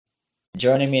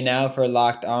Joining me now for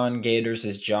Locked On Gators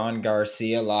is John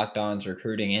Garcia, Locked On's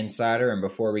recruiting insider. And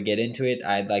before we get into it,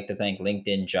 I'd like to thank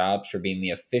LinkedIn Jobs for being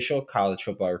the official college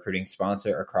football recruiting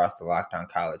sponsor across the Locked On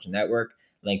College network.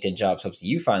 LinkedIn Jobs helps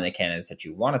you find the candidates that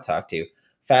you want to talk to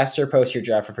faster. Post your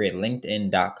job for free at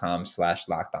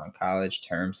linkedin.com/lockedoncollege.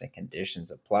 Terms and conditions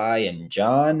apply. And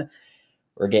John,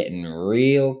 we're getting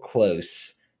real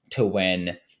close to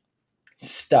when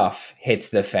stuff hits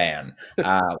the fan.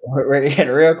 We're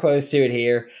getting real close to it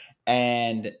here.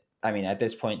 And I mean, at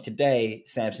this point today,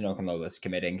 Samson Okunlola is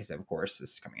committing because, of course,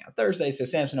 this is coming out Thursday. So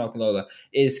Samson Okunlola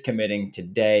is committing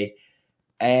today.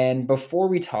 And before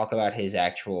we talk about his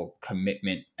actual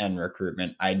commitment and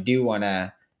recruitment, I do want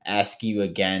to ask you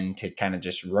again to kind of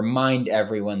just remind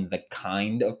everyone the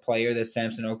kind of player that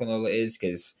Samson Okunlola is,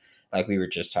 because like we were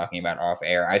just talking about off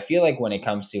air, I feel like when it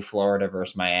comes to Florida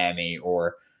versus Miami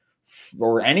or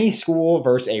any school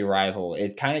versus a rival,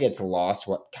 it kind of gets lost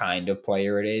what kind of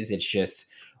player it is. It's just,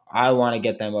 I want to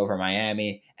get them over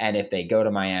Miami. And if they go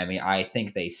to Miami, I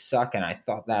think they suck. And I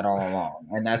thought that all along.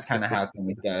 And that's kind of how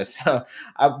things go. So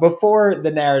before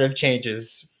the narrative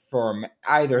changes from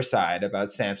either side about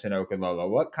Samson Okunlola,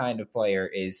 what kind of player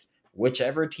is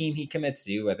whichever team he commits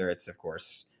to, whether it's, of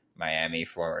course, Miami,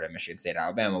 Florida, Michigan State,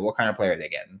 Alabama, what kind of player are they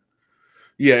getting?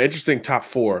 Yeah, interesting top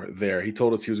four there. He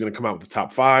told us he was going to come out with the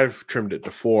top five, trimmed it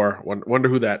to four. Wonder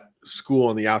who that school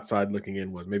on the outside looking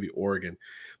in was, maybe Oregon.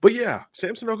 But yeah,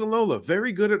 Samson Okunlola,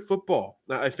 very good at football.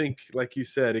 Now, I think, like you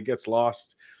said, it gets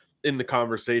lost in the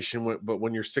conversation, but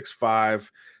when you're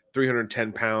 6'5",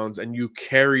 310 pounds, and you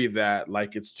carry that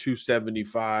like it's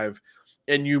 275,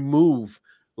 and you move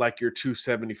like you're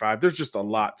 275, there's just a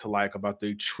lot to like about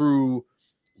the true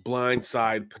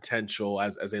blindside potential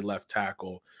as a left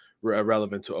tackle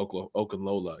relevant to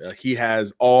Okunlola. He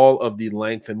has all of the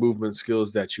length and movement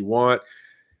skills that you want.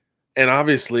 And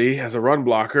obviously, as a run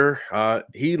blocker,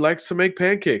 he likes to make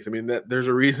pancakes. I mean, there's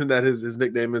a reason that his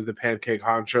nickname is the Pancake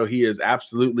Honcho. He is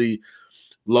absolutely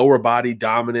lower body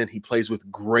dominant. He plays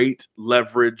with great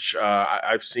leverage.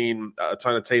 I've seen a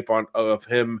ton of tape of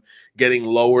him getting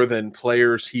lower than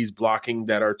players he's blocking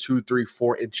that are 2, 3,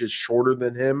 4 inches shorter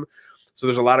than him. So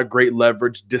there's a lot of great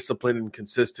leverage, discipline, and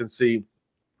consistency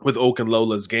with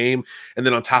Okunlola's game. And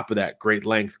then on top of that, great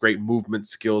length, great movement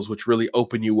skills, which really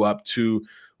open you up to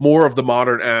more of the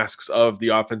modern asks of the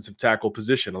offensive tackle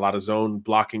position. A lot of zone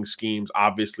blocking schemes,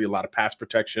 obviously a lot of pass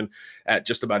protection at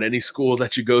just about any school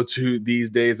that you go to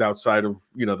these days outside of,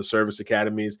 the service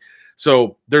academies.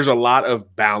 So there's a lot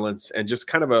of balance and just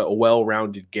kind of a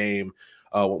well-rounded game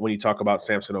when you talk about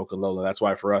Samson Okunlola. That's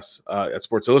why for us at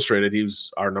Sports Illustrated, he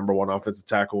was our number one offensive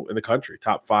tackle in the country,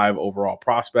 top 5 overall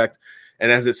prospect.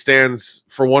 And as it stands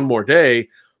for one more day,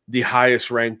 the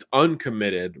highest ranked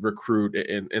uncommitted recruit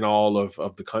in all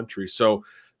of the country. So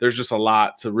there's just a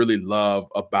lot to really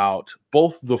love about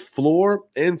both the floor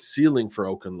and ceiling for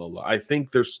Okunlola. I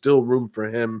think there's still room for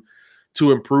him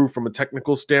to improve from a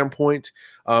technical standpoint.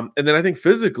 And then I think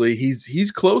physically,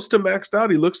 he's close to maxed out.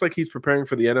 He looks like he's preparing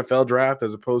for the NFL draft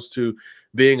as opposed to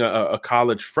being a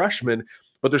college freshman.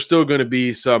 But there's still going to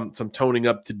be some toning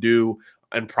up to do,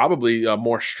 and probably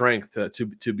more strength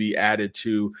to be added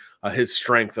to his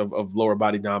strength of lower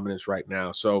body dominance right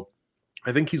now. So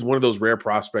I think he's one of those rare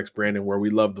prospects, Brandon, where we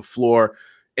love the floor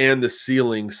and the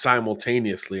ceiling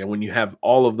simultaneously. And when you have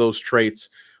all of those traits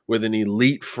with an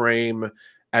elite frame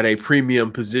at a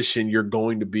premium position, you're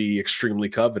going to be extremely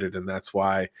coveted. And that's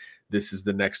why this is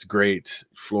the next great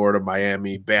Florida,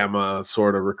 Miami, Bama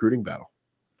sort of recruiting battle.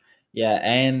 Yeah,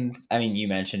 and I mean, you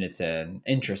mentioned it's an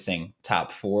interesting top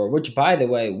 4, which, by the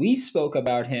way, we spoke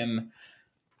about him,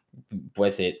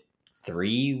 was it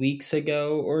 3 weeks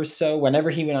ago or so, whenever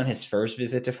he went on his first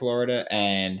visit to Florida.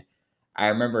 And I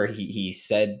remember he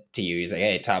said to you, he's like,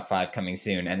 hey, top 5 coming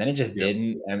soon. And then it just Yep.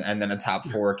 didn't. And then a top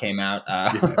 4 came out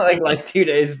Yeah. like 2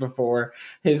 days before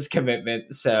his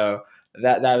commitment. So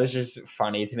that was just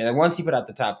funny to me. Like, once he put out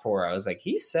the top 4, I was like,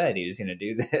 he said he was going to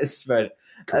do this, but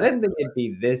I didn't Correct. think it'd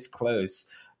be this close.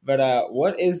 But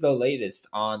what is the latest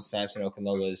on Samson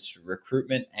Okunlola's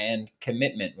recruitment and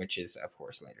commitment, which is, of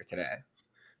course, later today?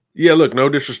 Yeah, look, no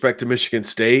disrespect to Michigan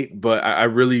State, but I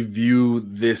really view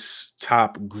this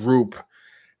top group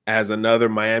as another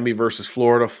Miami versus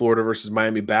Florida, Florida versus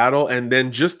Miami battle. And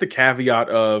then just the caveat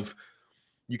of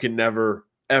you can never,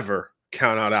 ever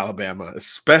count out Alabama,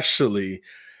 especially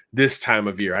this time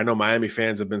of year. I know Miami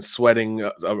fans have been sweating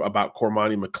about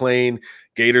Cormani McClain.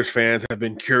 Gators fans have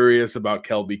been curious about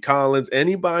Kelby Collins.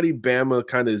 Anybody Bama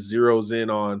kind of zeroes in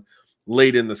on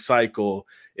late in the cycle,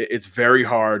 it's very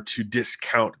hard to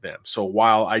discount them. So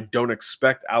while I don't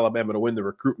expect Alabama to win the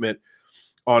recruitment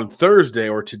on Thursday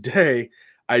or today,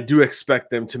 I do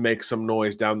expect them to make some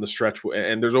noise down the stretch.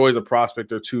 And there's always a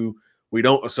prospect or two we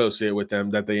don't associate with them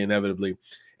that they inevitably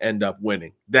end up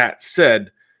winning. That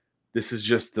said, this is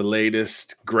just the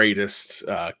latest, greatest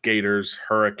Gators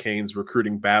Hurricanes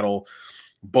recruiting battle.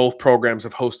 Both programs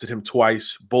have hosted him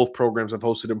twice. Both programs have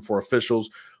hosted him for officials.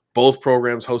 Both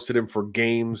programs hosted him for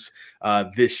games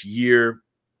this year.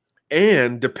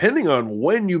 And depending on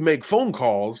when you make phone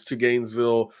calls to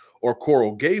Gainesville or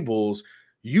Coral Gables,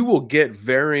 you will get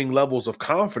varying levels of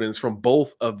confidence from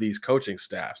both of these coaching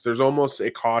staffs. There's almost a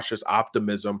cautious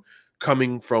optimism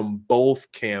coming from both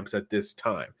camps at this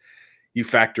time. You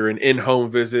factor in home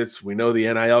visits. We know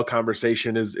the NIL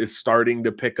conversation is starting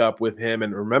to pick up with him.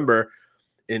 And remember,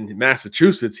 in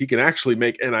Massachusetts, he can actually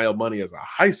make NIL money as a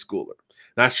high schooler.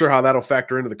 Not sure how that'll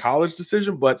factor into the college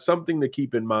decision, but something to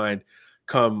keep in mind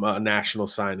come National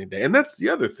Signing Day. And that's the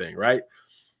other thing, right?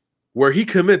 Where he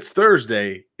commits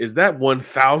Thursday, is that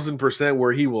 1,000%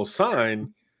 where he will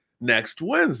sign next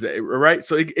Wednesday, right?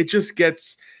 So it just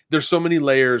gets – there's so many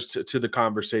layers to the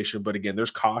conversation. But again,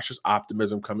 there's cautious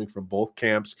optimism coming from both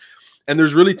camps. And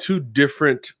there's really two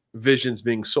different visions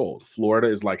being sold. Florida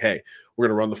is like, hey, we're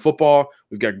going to run the football.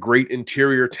 We've got great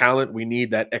interior talent. We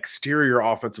need that exterior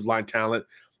offensive line talent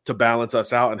to balance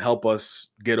us out and help us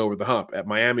get over the hump. At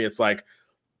Miami, it's like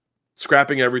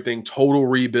scrapping everything, total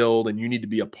rebuild, and you need to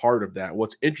be a part of that.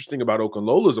 What's interesting about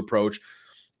Okunlola's approach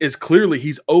is clearly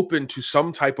he's open to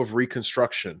some type of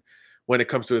reconstruction when it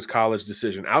comes to his college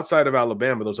decision. Outside of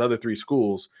Alabama, those other three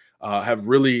schools have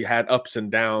really had ups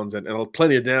and downs and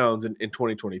plenty of downs in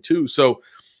 2022. So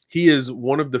he is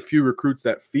one of the few recruits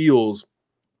that feels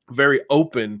very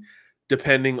open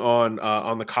depending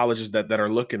on the colleges that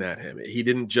are looking at him. He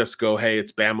didn't just go, hey,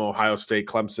 it's Bama, Ohio State,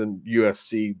 Clemson,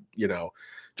 USC,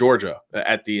 Georgia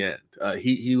at the end.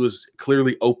 He was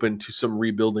clearly open to some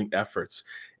rebuilding efforts.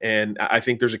 And I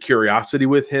think there's a curiosity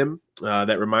with him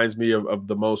that reminds me of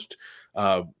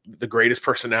the greatest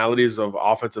personalities of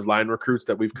offensive line recruits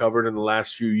that we've covered in the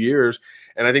last few years.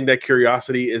 And I think that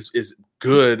curiosity is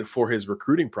good for his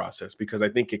recruiting process because I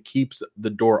think it keeps the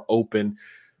door open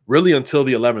really until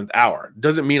the 11th hour.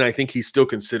 Doesn't mean I think he's still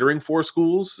considering 4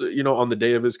 schools, on the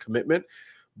day of his commitment.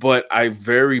 But I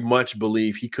very much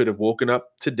believe he could have woken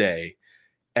up today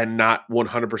and not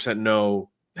 100% know,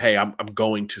 hey, I'm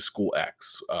going to school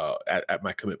X at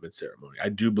my commitment ceremony. I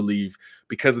do believe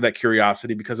because of that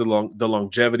curiosity, because of the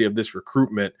longevity of this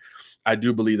recruitment, I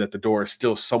do believe that the door is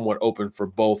still somewhat open for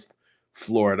both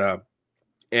Florida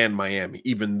and Miami,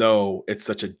 even though it's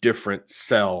such a different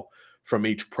sell from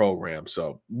each program.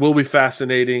 So will be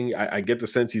fascinating. I get the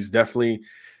sense he's definitely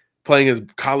playing his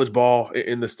college ball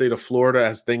in the state of Florida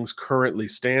as things currently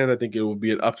stand. I think it would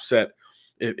be an upset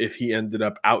if he ended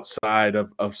up outside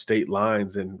of state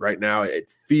lines. And right now it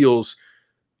feels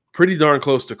pretty darn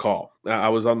close to call. I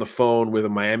was on the phone with a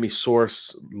Miami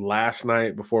source last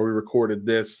night before we recorded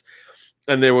this,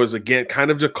 and there was, again, kind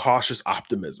of just cautious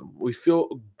optimism. We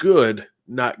feel good,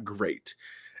 not great.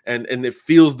 And it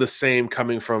feels the same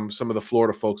coming from some of the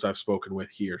Florida folks I've spoken with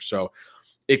here. So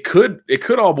it could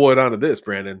all boil down to this,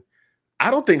 Brandon. I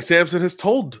don't think Sampson has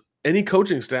told any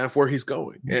coaching staff where he's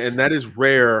going. And that is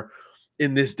rare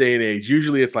in this day and age.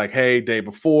 Usually it's like, hey, day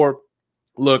before,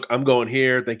 look, I'm going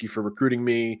here. Thank you for recruiting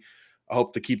me. I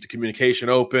hope to keep the communication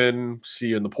open. See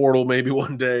you in the portal maybe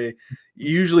one day.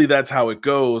 Usually that's how it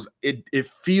goes. It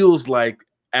feels like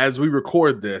as we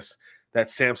record this, that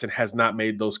Sampson has not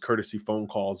made those courtesy phone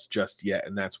calls just yet.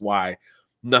 And that's why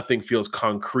nothing feels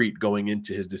concrete going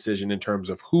into his decision in terms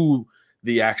of who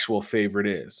the actual favorite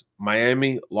is.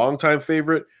 Miami, longtime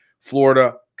favorite.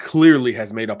 Florida clearly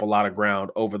has made up a lot of ground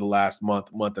over the last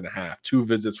month and a half. 2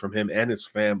 visits from him and his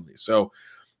family. So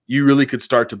you really could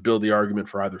start to build the argument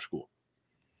for either school.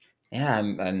 Yeah,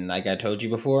 and like I told you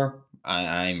before,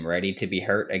 I'm ready to be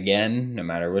hurt again, no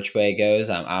matter which way it goes.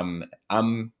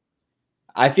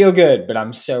 I feel good, but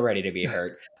I'm so ready to be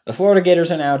hurt. The Florida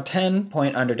Gators are now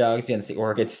 10-point underdogs against the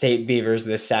Oregon State Beavers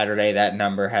this Saturday. That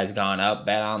number has gone up.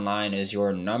 BetOnline is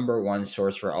your number one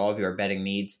source for all of your betting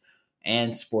needs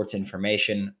and sports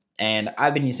information. And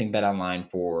I've been using BetOnline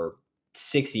for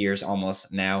 6 years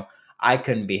almost now. I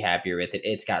couldn't be happier with it.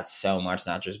 It's got so much,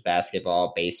 not just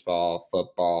basketball, baseball,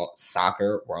 football,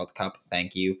 soccer, World Cup,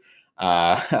 thank you,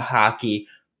 hockey.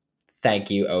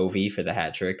 Thank you, Ovi, for the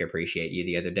hat trick. Appreciate you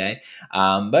the other day.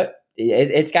 But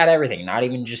it's got everything, not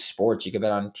even just sports. You can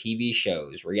bet on TV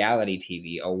shows, reality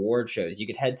TV, award shows. You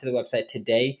could head to the website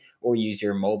today or use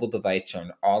your mobile device to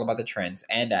learn all about the trends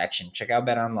and action. Check out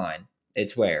Bet Online.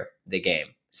 It's where the game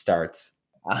starts.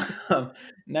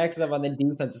 Next up on the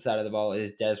defensive side of the ball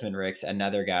is Desmond Ricks,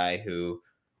 another guy who,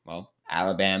 well,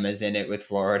 Alabama's in it with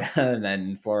Florida, and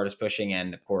then Florida's pushing,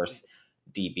 and of course,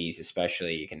 DBs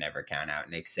especially. You can never count out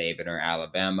Nick Saban or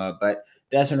Alabama. But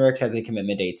Desmond Ricks has a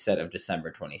commitment date set of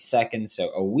December 22nd,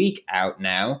 so a week out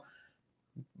now.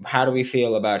 How do we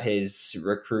feel about his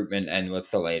recruitment, and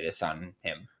what's the latest on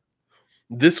him?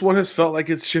 This one has felt like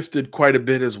it's shifted quite a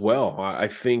bit as well. I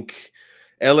think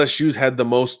LSU's had the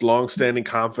most longstanding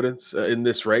confidence in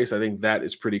this race. I think that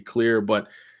is pretty clear. But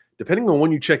depending on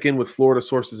when you check in with Florida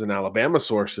sources and Alabama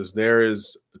sources, there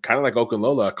is kind of like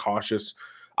Okunlola, a cautious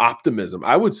optimism.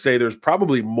 I would say there's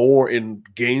probably more in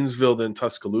Gainesville than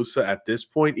Tuscaloosa at this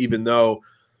point, even though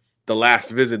the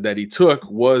last visit that he took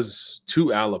was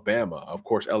to Alabama. Of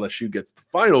course, LSU gets the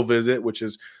final visit, which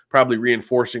is probably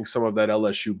reinforcing some of that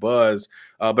LSU buzz.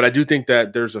 But I do think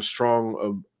that there's a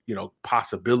strong,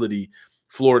 possibility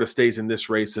Florida stays in this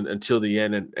race until the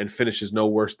end and finishes no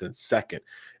worse than second.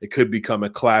 It could become a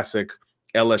classic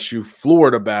LSU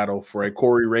Florida battle for a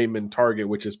Corey Raymond target,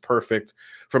 which is perfect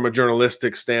from a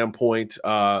journalistic standpoint.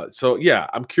 So yeah,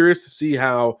 I'm curious to see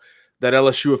how that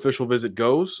LSU official visit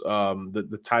goes.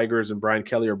 The Tigers and Brian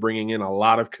Kelly are bringing in a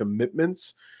lot of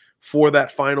commitments for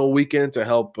that final weekend to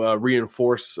help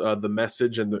reinforce the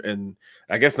message and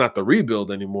I guess not the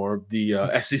rebuild anymore,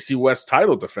 the SEC West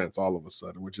title defense all of a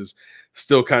sudden, which is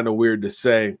still kind of weird to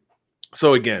say.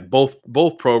 So again,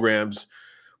 both programs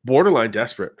borderline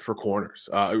desperate for corners.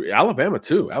 Alabama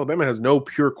too. Alabama has no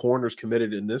pure corners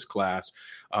committed in this class,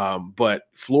 but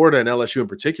Florida and LSU in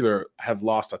particular have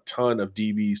lost a ton of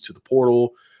DBs to the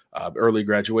portal, early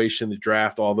graduation, the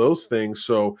draft, all those things.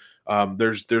 So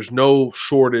there's no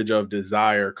shortage of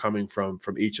desire coming from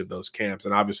each of those camps.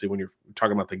 And obviously, when you're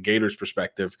talking about the Gators'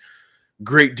 perspective,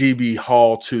 great DB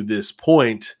haul to this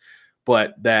point,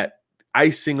 but that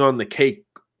icing on the cake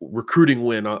recruiting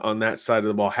win on that side of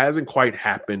the ball hasn't quite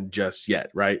happened just yet,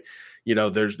 right?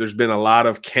 There's been a lot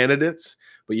of candidates,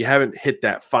 but you haven't hit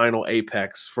that final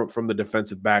apex from the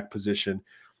defensive back position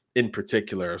in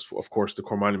particular. Of course, the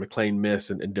Cormani McClain miss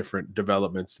and different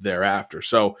developments thereafter.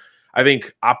 So I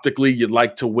think optically you'd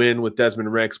like to win with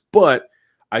Desmond Ricks, but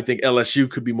I think LSU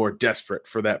could be more desperate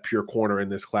for that pure corner in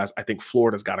this class. I think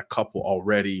Florida's got a couple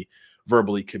already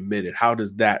verbally committed. How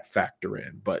does that factor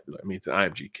in? But I mean, it's an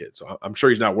IMG kid, so I'm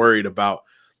sure he's not worried about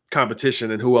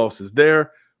competition and who else is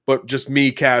there. But just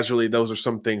me casually, those are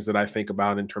some things that I think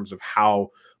about in terms of how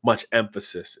much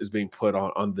emphasis is being put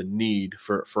on the need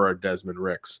for a Desmond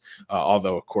Ricks.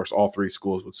 Although, of course, all three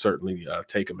schools would certainly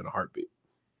take him in a heartbeat.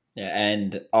 Yeah,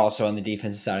 and also on the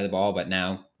defensive side of the ball, but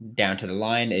now down to the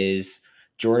line is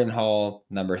Jordan Hall,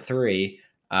 number 3.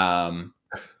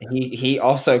 He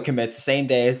also commits the same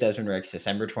day as Desmond Ricks,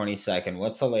 December 22nd.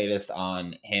 What's the latest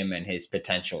on him and his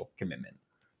potential commitment?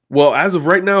 Well, as of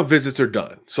right now, visits are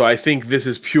done. So I think this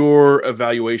is pure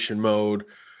evaluation mode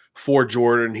for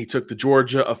Jordan. He took the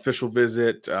Georgia official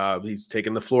visit. He's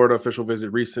taken the Florida official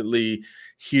visit recently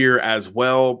here as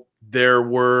well. There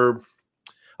were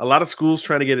a lot of schools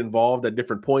trying to get involved at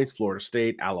different points, Florida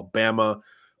State, Alabama.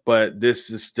 But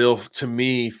this is still, to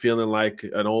me, feeling like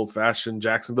an old-fashioned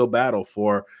Jacksonville battle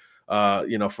for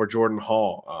Jordan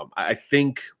Hall. I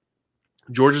think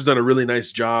Georgia's done a really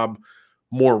nice job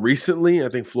more recently. I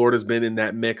think Florida's been in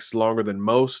that mix longer than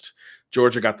most.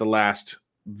 Georgia got the last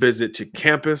visit to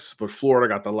campus, but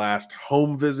Florida got the last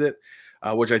home visit,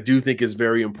 which I do think is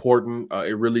very important.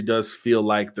 It really does feel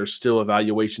like there's still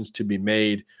evaluations to be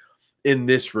made in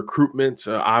this recruitment.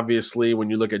 Obviously, when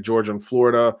you look at Georgia and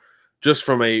Florida, just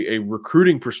from a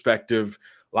recruiting perspective,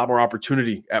 a lot more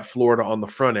opportunity at Florida on the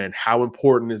front end. How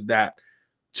important is that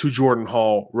to Jordan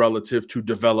Hall relative to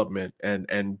development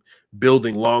and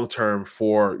building long-term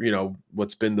for,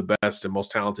 what's been the best and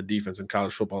most talented defense in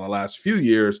college football the last few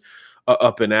years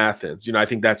up in Athens? I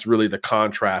think that's really the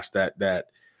contrast that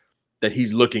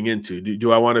he's looking into.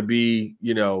 Do I want to be,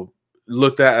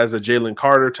 looked at as a Jalen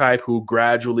Carter type who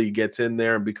gradually gets in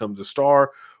there and becomes a star?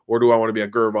 Or do I want to be a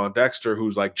Gervon Dexter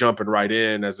who's like jumping right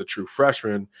in as a true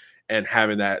freshman and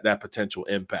having that potential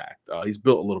impact? He's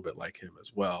built a little bit like him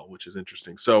as well, which is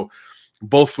interesting. So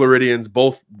both Floridians,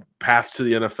 both paths to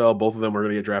the NFL, both of them are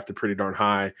going to get drafted pretty darn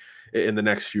high in the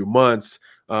next few months,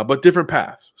 but different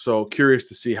paths. So curious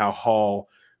to see how Hall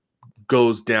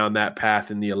goes down that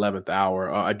path in the 11th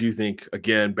hour. I do think,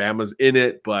 again, Bama's in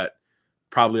it, but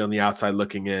probably on the outside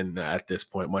looking in at this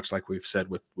point, much like we've said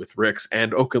with Ricks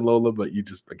and Okunlola, but you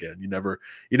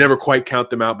never quite count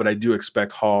them out. But I do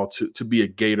expect Hall to be a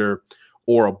Gator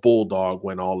or a Bulldog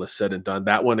when all is said and done.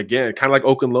 That one, again, kind of like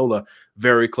Okunlola,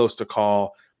 very close to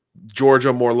call.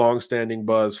 Georgia, more longstanding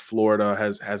buzz. Florida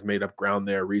has made up ground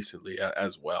there recently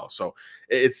as well. So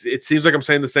it seems like I'm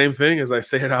saying the same thing as I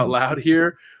say it out loud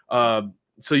here.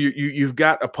 So you've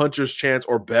got a puncher's chance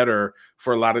or better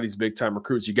for a lot of these big time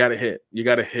recruits. You got to hit. You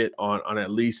got to hit on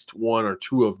at least one or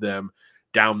two of them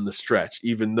down the stretch,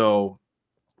 even though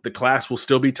the class will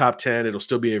still be top 10. It'll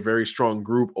still be a very strong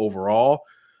group overall.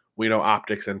 We know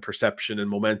optics and perception and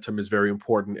momentum is very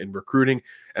important in recruiting.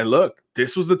 And look,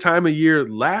 this was the time of year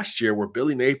last year where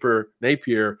Billy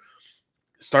Napier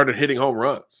started hitting home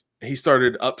runs. He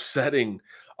started upsetting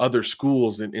other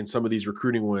schools in some of these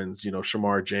recruiting wins,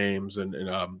 Shamar James and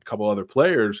a couple other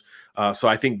players. So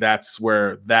I think that's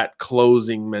where that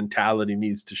closing mentality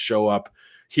needs to show up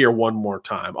here one more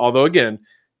time. Although, again,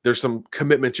 there's some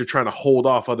commitments you're trying to hold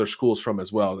off other schools from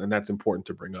as well, and that's important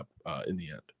to bring up in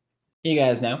the end. You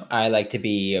guys know I like to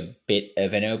be a bit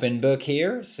of an open book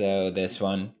here, so this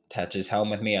one touches home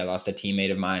with me. I lost a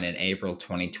teammate of mine in April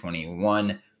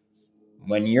 2021.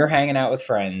 When you're hanging out with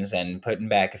friends and putting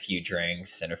back a few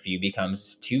drinks and a few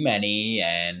becomes too many,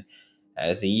 and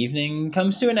as the evening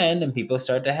comes to an end and people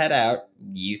start to head out,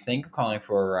 you think of calling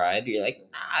for a ride. You're like,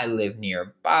 I live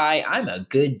nearby. I'm a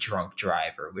good drunk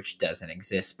driver, which doesn't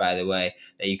exist, by the way,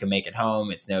 that you can make it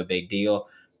home. It's no big deal.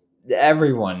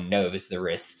 Everyone knows the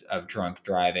risks of drunk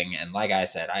driving. And like I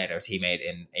said, I had a teammate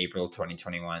in April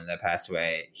 2021 that passed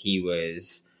away. He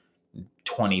was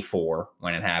 24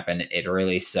 when it happened. It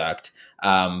really sucked.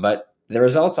 But the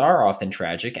results are often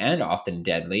tragic and often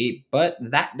deadly, but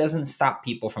that doesn't stop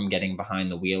people from getting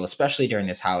behind the wheel, especially during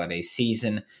this holiday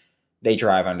season. They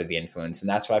drive under the influence, and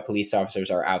that's why police officers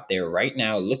are out there right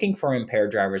now looking for impaired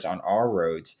drivers on our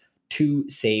roads to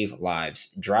save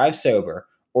lives. Drive sober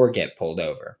or get pulled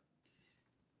over.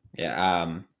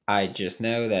 Yeah, I just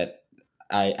know that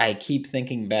I keep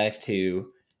thinking back to,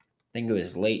 I think it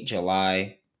was late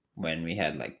July when we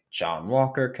had like John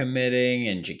Walker committing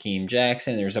and Jakeem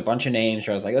Jackson. There's a bunch of names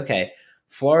where I was like, okay,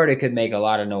 Florida could make a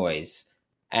lot of noise.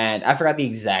 And I forgot the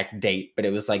exact date, but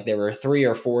it was like there were 3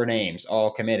 or 4 names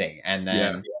all committing. And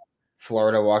then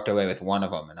Florida walked away with one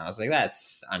of them. And I was like,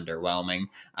 that's underwhelming.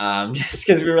 Just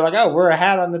because we were like, oh, we're a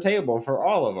hat on the table for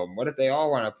all of them. What if they all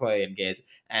want to play in games?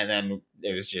 And then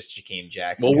it was just Jakeem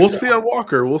Jackson. Well, we'll see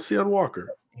on Walker.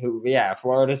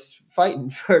 Florida's fighting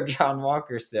for John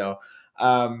Walker still.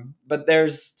 But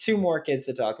there's 2 more kids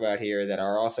to talk about here that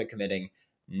are also committing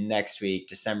next week,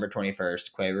 December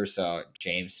 21st. Quay Rousseau,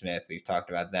 James Smith. We've talked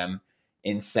about them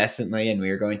incessantly, and we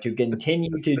are going to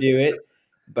continue to do it.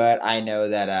 But I know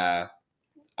that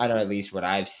I know at least what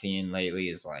I've seen lately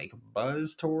is like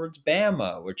buzz towards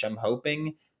Bama, which I'm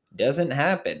hoping doesn't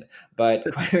happen. But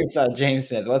Quay Rousseau, James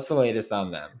Smith, what's the latest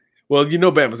on them? Well,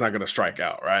 Bama's not going to strike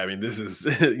out, right? I mean, this is,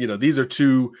 these are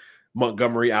 2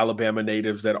 Montgomery, Alabama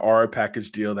natives that are a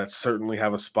package deal that certainly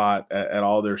have a spot at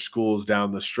all their schools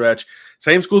down the stretch.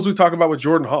 Same schools we talk about with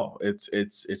Jordan Hall. It's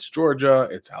Georgia,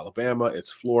 it's Alabama,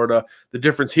 it's Florida. The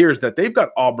difference here is that they've got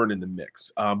Auburn in the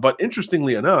mix. But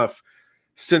interestingly enough,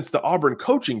 since the Auburn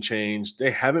coaching change,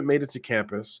 they haven't made it to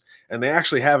campus, and they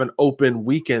actually have an open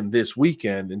weekend this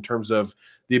weekend in terms of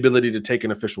the ability to take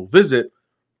an official visit.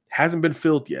 Hasn't been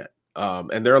filled yet.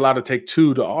 And they're allowed to take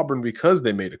 2 to Auburn because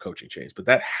they made a coaching change, but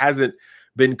that hasn't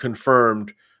been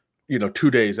confirmed,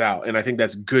 2 days out. And I think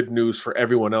that's good news for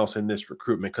everyone else in this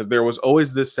recruitment, because there was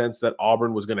always this sense that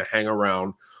Auburn was going to hang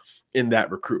around in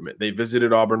that recruitment. They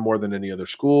visited Auburn more than any other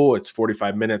school. It's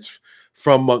 45 minutes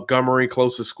from Montgomery,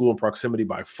 closest school in proximity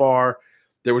by far.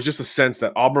 There was just a sense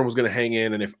that Auburn was going to hang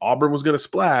in, and if Auburn was going to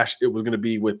splash, it was going to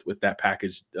be with that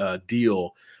package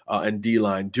deal and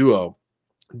D-line duo.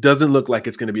 Doesn't look like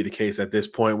it's going to be the case at this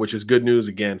point, which is good news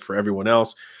again for everyone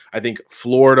else. I think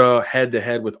Florida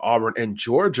head-to-head with Auburn and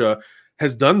Georgia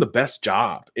has done the best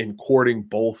job in courting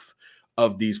both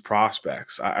of these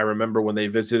prospects. I remember when they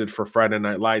visited for Friday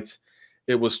Night Lights,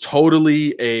 it was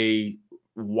totally a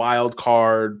wild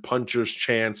card, puncher's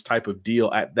chance type of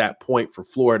deal at that point for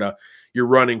Florida. You're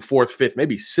running 4th, 5th,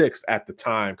 maybe 6th at the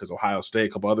time because Ohio State,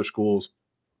 a couple other schools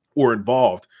were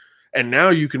involved. And now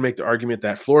you can make the argument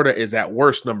that Florida is at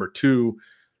worst number 2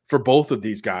 for both of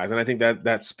these guys. And I think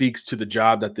that speaks to the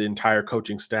job that the entire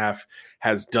coaching staff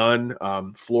has done.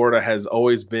 Florida has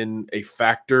always been a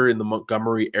factor in the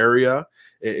Montgomery area.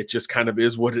 It just kind of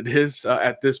is what it is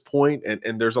at this point.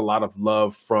 And there's a lot of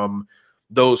love from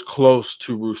those close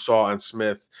to Rousseau and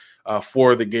Smith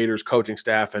for the Gators coaching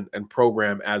staff and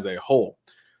program as a whole.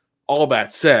 All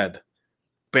that said,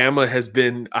 Bama has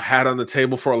been a hat on the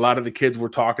table for a lot of the kids we're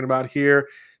talking about here.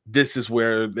 This is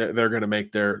where they're going to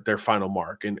make their final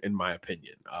mark, in my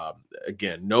opinion.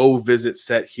 Again, no visit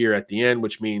set here at the end,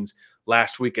 which means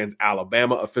last weekend's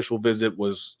Alabama official visit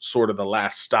was sort of the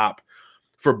last stop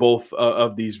for both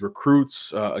of these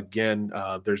recruits.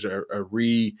 There's a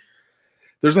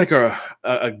there's like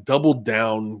a double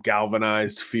down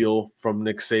galvanized feel from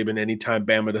Nick Saban anytime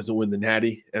Bama doesn't win the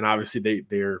Natty, and obviously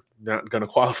they're not going to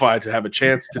qualify to have a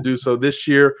chance to do so this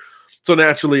year. So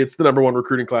naturally, it's the number one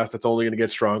recruiting class that's only going to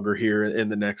get stronger here in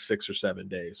the next 6 or 7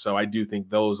 days. So I do think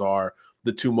those are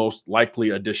the two most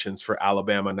likely additions for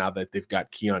Alabama now that they've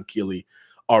got Keon Keeley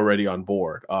already on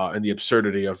board. And the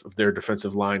absurdity of their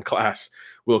defensive line class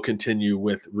will continue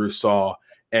with Rousseau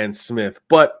and Smith.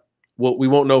 But we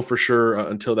won't know for sure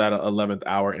until that 11th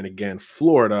hour. And again,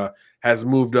 Florida has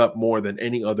moved up more than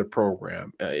any other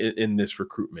program in this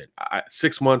recruitment.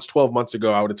 6 months, 12 months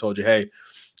ago, I would have told you, hey,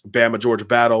 Bama, Georgia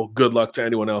battle, good luck to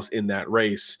anyone else in that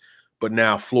race. But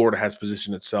now Florida has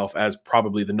positioned itself as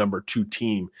probably the number 2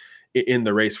 team in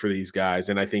the race for these guys.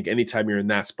 And I think anytime you're in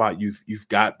that spot, you've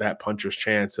got that puncher's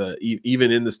chance,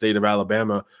 even in the state of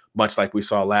Alabama, much like we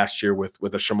saw last year with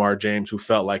a Shamar James, who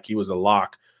felt like he was a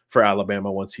lock for Alabama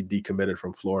once he decommitted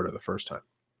from Florida the first time.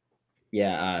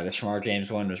 Yeah, the Shamar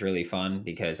James one was really fun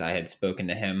because I had spoken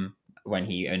to him when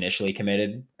he initially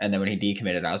committed, and then when he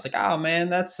decommitted, I was like, "Oh man,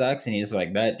 that sucks." And he's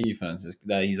like, "That defense is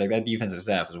that." He's like, "That defensive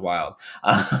staff is wild,"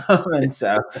 and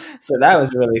so that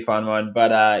was a really fun one.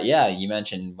 But yeah, you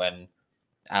mentioned when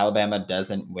Alabama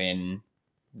doesn't win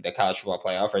the college football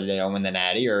playoff, or they don't win the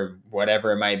Natty, or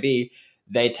whatever it might be,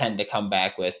 they tend to come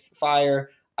back with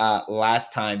fire.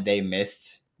 Last time they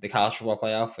missed the college football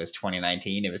playoff was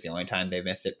 2019. It was the only time they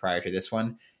missed it prior to this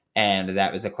one. And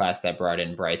that was a class that brought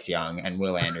in Bryce Young and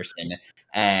Will Anderson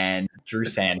and Drew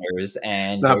Sanders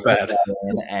and Not bad.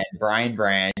 and Brian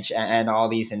Branch and all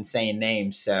these insane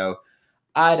names. So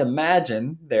I'd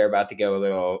imagine they're about to go a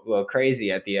little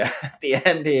crazy at the at the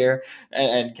end here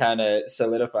and kind of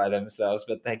solidify themselves.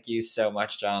 But thank you so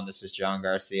much, John. This is John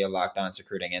Garcia, Locked On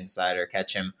Recruiting Insider.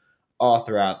 Catch him all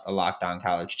throughout the Locked On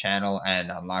College channel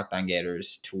and on Locked On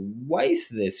Gators twice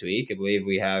this week. I believe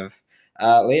we have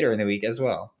later in the week as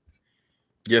well.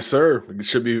 Yes, sir. It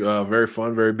should be very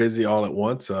fun, very busy all at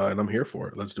once, and I'm here for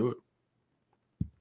it. Let's do it.